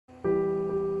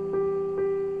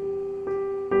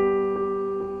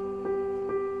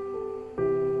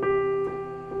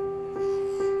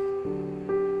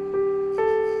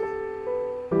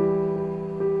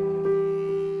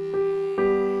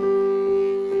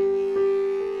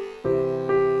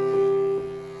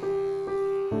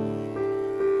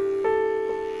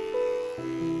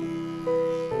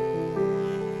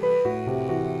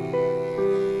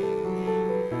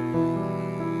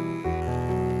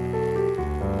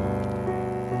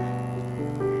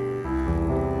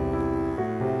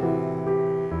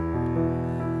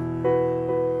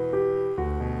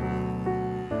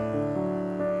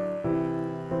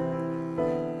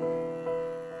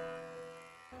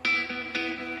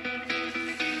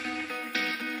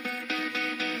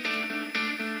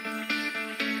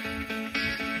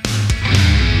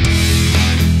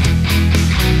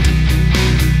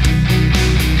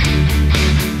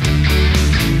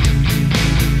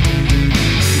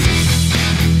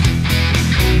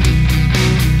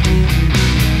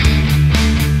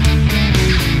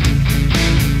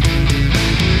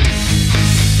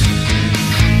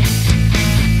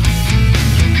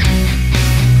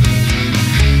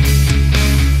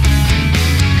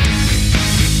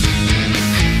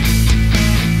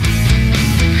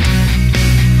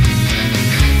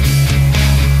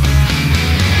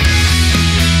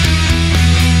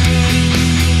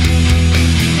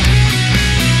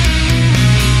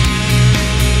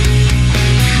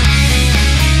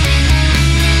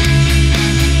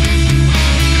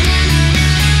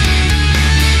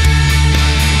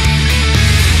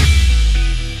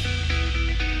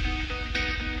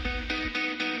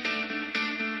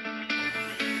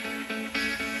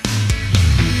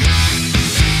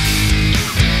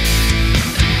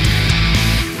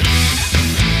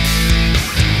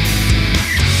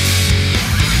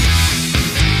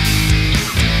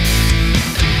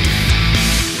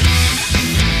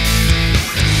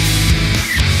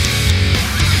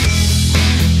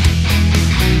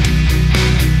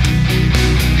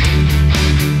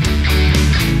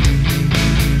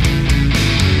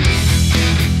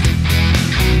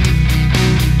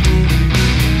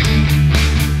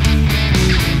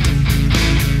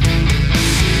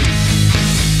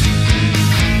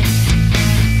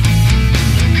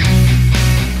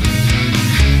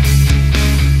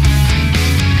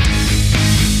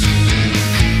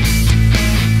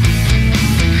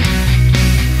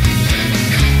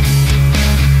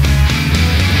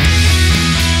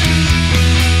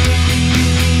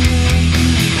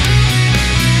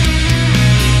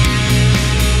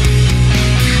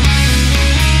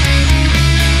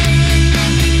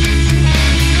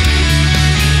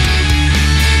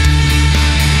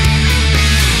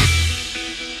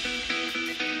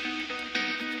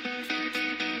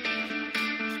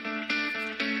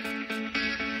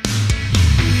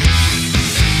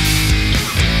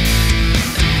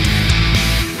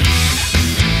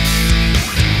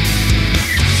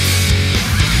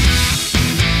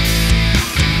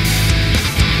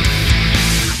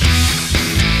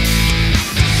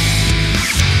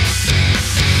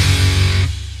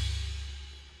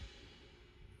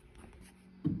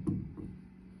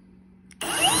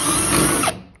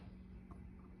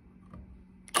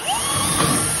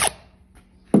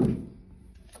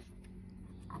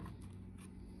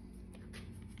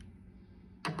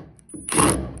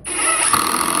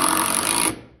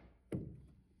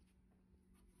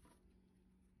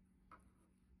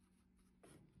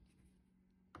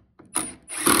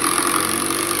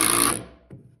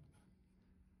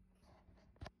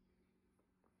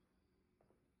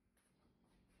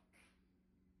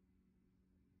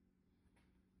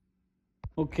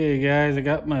Okay guys, I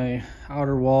got my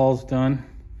outer walls done.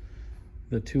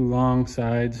 The two long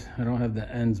sides. I don't have the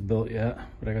ends built yet,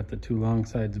 but I got the two long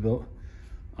sides built.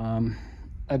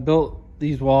 I built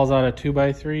these walls out of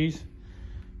 2x3s,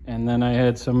 and then I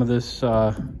had some of this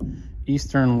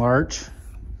Eastern larch,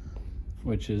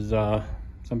 which is,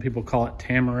 some people call it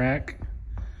tamarack.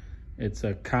 It's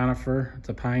a conifer, it's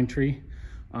a pine tree.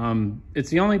 It's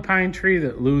the only pine tree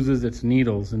that loses its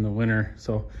needles in the winter.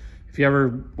 So if you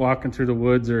ever walking through the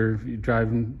woods or you're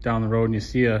driving down the road and you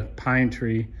see a pine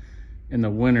tree in the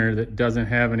winter that doesn't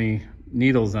have any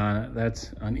needles on it,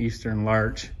 that's an Eastern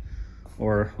larch,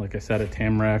 or like I said, a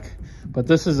tamarack. But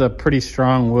this is a pretty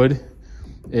strong wood.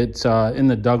 It's in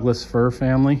the Douglas fir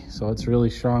family, so it's really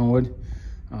strong wood.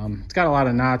 It's got a lot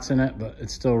of knots in it, but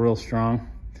it's still real strong.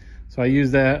 So I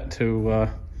use that to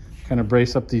kind of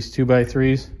brace up these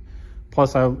 2x3s.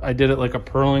 Plus I did it like a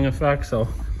purling effect. So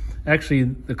actually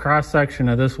the cross section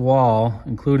of this wall,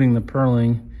 including the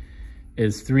purling,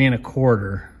 is 3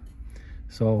 1/4.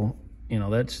 So, you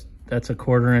know, that's a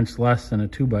 1/4 inch less than a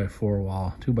 2x4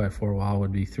 wall. 2x4 wall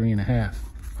would be 3 1/2.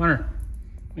 Hunter,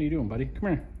 what are you doing, buddy? Come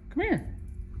here, come here.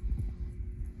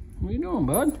 What are you doing,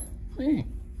 bud? Hey,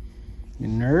 you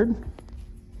nerd.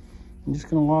 I'm just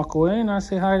gonna walk away and not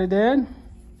say hi to Dad.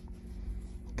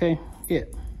 Okay, yeah.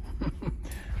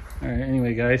 All right,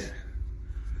 anyway, guys.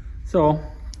 So,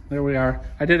 there we are.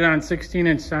 I did it on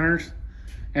 16-inch centers.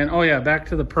 And oh yeah, back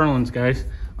to the purlins, guys.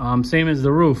 Same as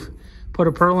the roof. Put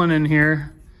a purlin in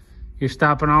here. You're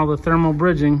stopping all the thermal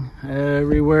bridging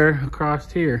everywhere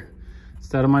across here.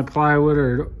 Instead of my plywood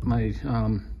or my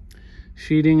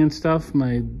sheeting and stuff,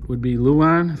 would be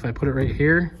Luan. If I put it right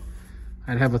here,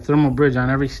 I'd have a thermal bridge on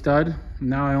every stud.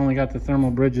 Now I only got the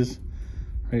thermal bridges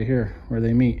right here where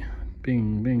they meet.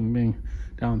 Bing, bing, bing,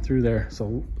 down through there.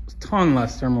 So a ton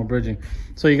less thermal bridging.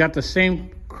 So you got the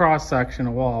same cross section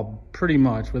of wall pretty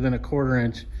much within a 1/4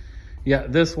 inch. Yeah,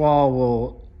 this wall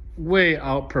will way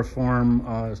outperform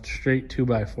a straight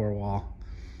 2x4 wall.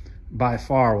 By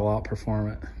far will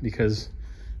outperform it because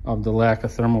of the lack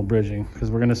of thermal bridging.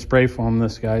 Because we're gonna spray foam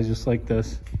this, guys, just like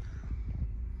this.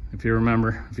 If you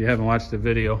remember, if you haven't watched the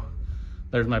video,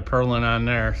 there's my purlin on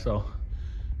there. So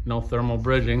no thermal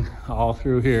bridging all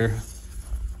through here.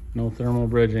 No thermal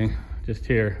bridging, just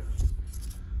here.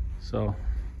 So,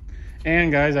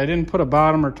 and guys, I didn't put a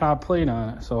bottom or top plate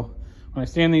on it. So when I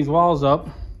stand these walls up,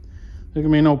 there's gonna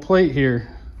be no plate here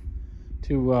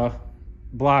to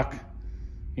block,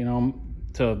 you know,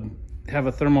 to have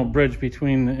a thermal bridge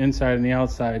between the inside and the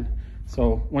outside.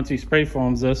 So once he spray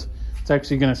foams this, it's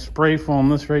actually gonna spray foam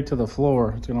this right to the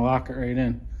floor. It's gonna lock it right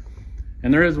in.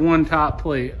 And there is one top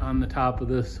plate on the top of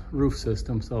this roof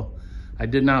system. So I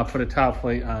did not put a top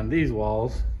plate on these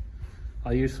walls.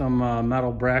 I'll use some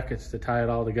metal brackets to tie it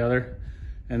all together.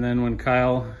 And then when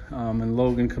Kyle and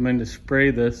Logan come in to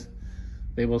spray this,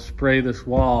 they will spray this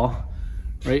wall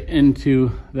right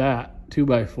into that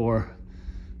 2x4.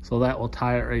 So that will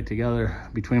tie it right together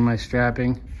between my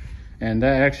strapping. And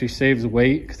that actually saves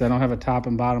weight because I don't have a top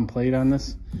and bottom plate on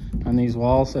these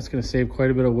walls. That's gonna save quite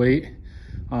a bit of weight.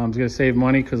 It's gonna save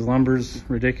money because lumber's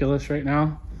ridiculous right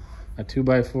now. A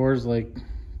 2x4 is like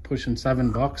pushing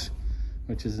 $7,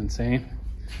 which is insane.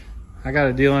 I got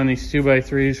a deal on these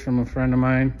 2x3s from a friend of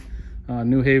mine,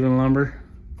 New Haven Lumber.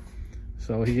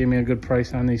 So he gave me a good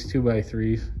price on these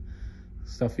 2x3s.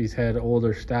 Stuff he's had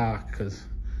older stock because,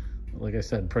 like I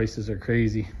said, prices are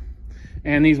crazy.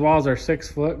 And these walls are 6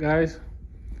 foot, guys.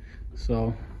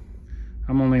 So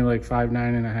I'm only like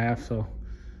 5'9" and a half. So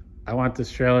I want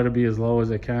this trailer to be as low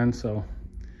as I can. So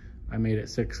I made it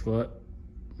 6 foot.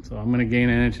 So I'm gonna gain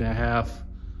 1.5 inches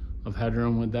of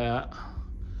headroom with that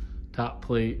top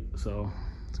plate. So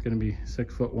it's gonna be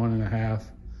 6'1.5"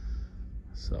 feet.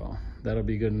 So that'll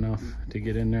be good enough to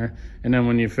get in there. And then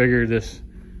when you figure this,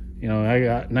 you know, I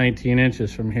got 19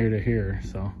 inches from here to here.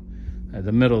 So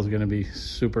the middle is gonna be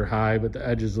super high, but the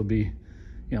edges will be,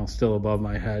 you know, still above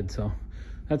my head. So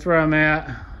that's where I'm at.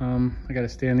 I gotta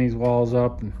stand these walls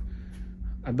up, and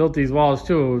I built these walls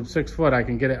too. 6 foot, I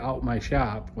can get it out my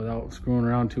shop without screwing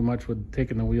around too much with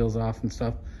taking the wheels off and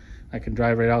stuff. I can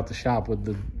drive right out the shop with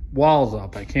the walls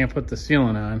up. I can't put the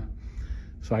ceiling on.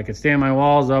 So I could stand my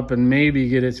walls up and maybe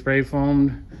get it spray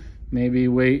foamed, maybe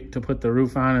wait to put the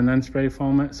roof on and then spray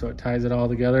foam it so it ties it all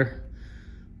together.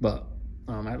 But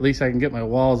at least I can get my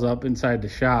walls up inside the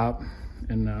shop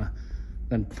and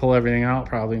then pull everything out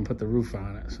probably and put the roof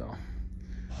on it. So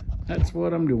that's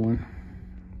what I'm doing.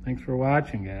 Thanks for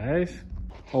watching, guys.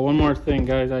 Oh, one more thing,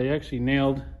 guys. I actually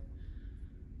nailed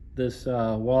this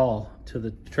wall to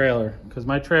the trailer because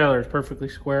my trailer is perfectly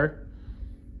square.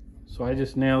 So I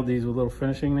just nailed these with little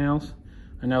finishing nails.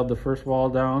 I nailed the first wall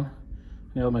down.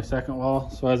 nailed my second wall.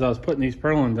 So as I was putting these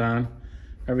purlins on,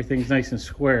 everything's nice and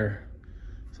square.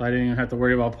 So I didn't even have to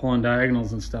worry about pulling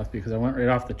diagonals and stuff because I went right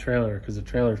off the trailer because the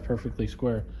trailer is perfectly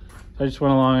square. So I just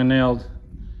went along and nailed,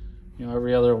 you know,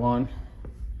 every other one.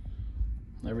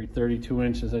 Every 32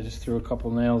 inches, I just threw a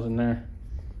couple nails in there.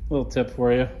 Little tip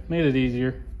for you, made it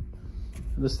easier.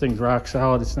 This thing's rock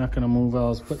solid, it's not gonna move while I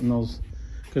was putting those,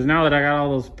 because now that I got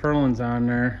all those purlins on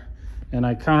there, and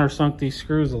I countersunk these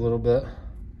screws a little bit,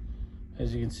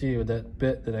 as you can see with that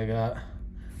bit that I got,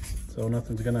 so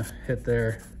nothing's gonna hit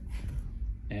there.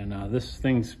 And this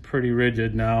thing's pretty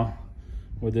rigid now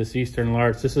with this Eastern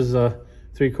Larch. This is a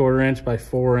 3/4 inch by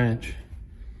 4 inch.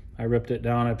 I ripped it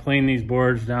down. I planed these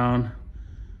boards down.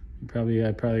 I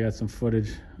probably got some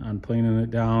footage on planing it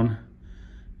down,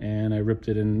 and I ripped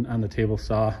it in on the table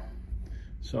saw.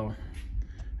 So,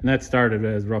 and that started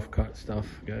as rough cut stuff,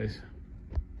 guys.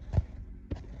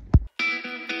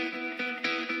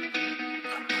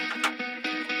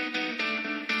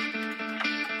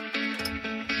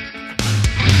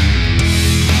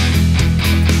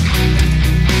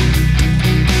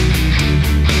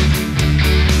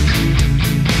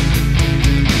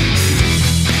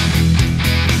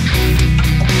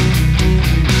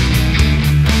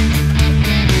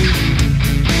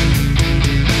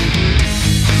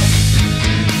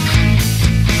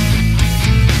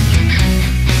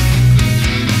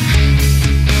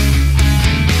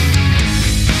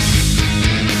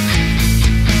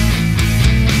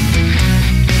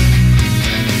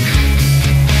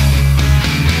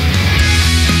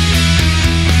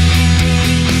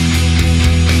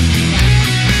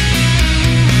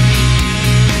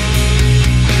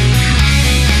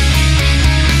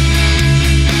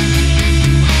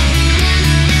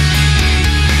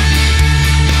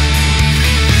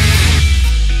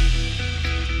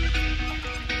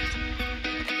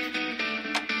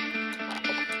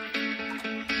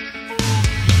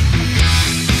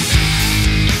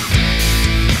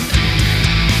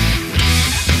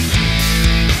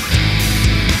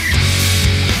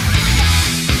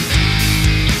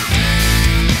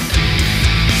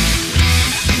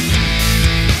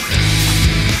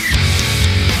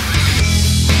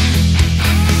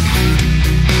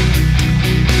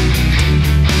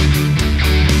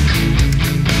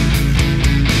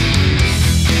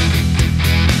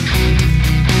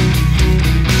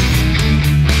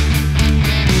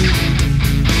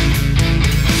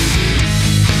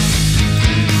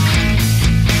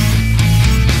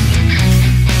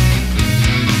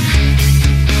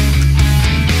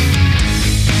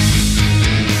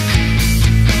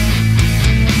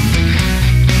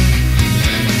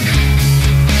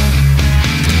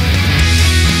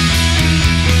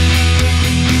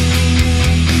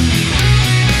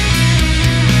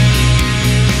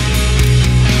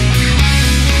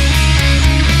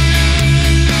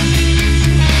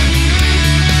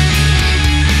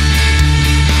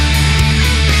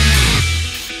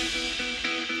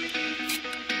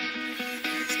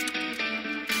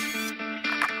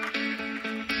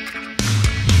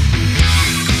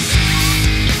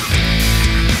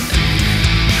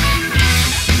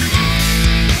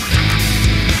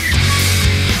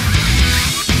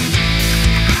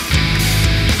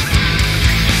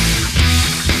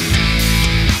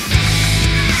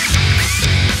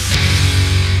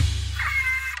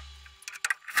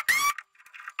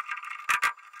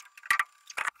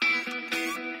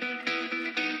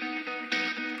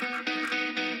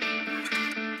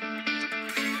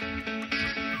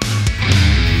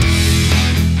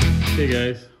 Okay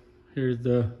guys, here's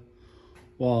the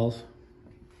walls.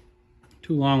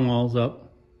 2 long walls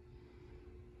up.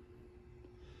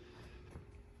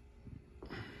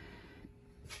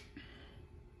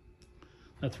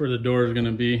 That's where the door is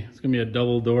gonna be. It's gonna be a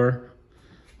double door,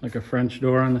 like a French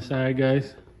door on the side,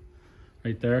 guys.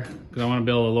 Right there, because I wanna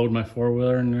be able to load my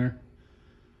 4-wheeler in there.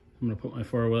 I'm gonna put my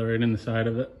 4-wheeler right in the side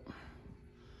of it.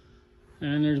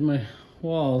 And there's my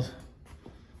walls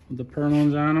with the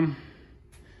purlins on them.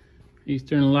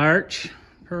 Eastern Larch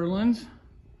purlins.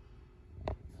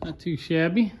 Not too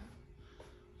shabby.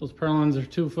 Those purlins are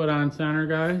 2 foot on center,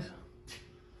 guys.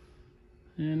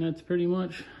 And that's pretty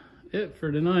much it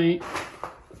for tonight.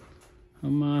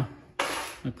 I'm gonna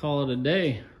call it a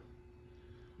day.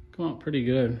 Come out pretty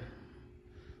good.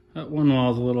 That one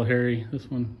wall's a little hairy.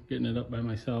 This one getting it up by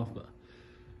myself, but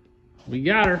we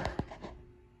got her.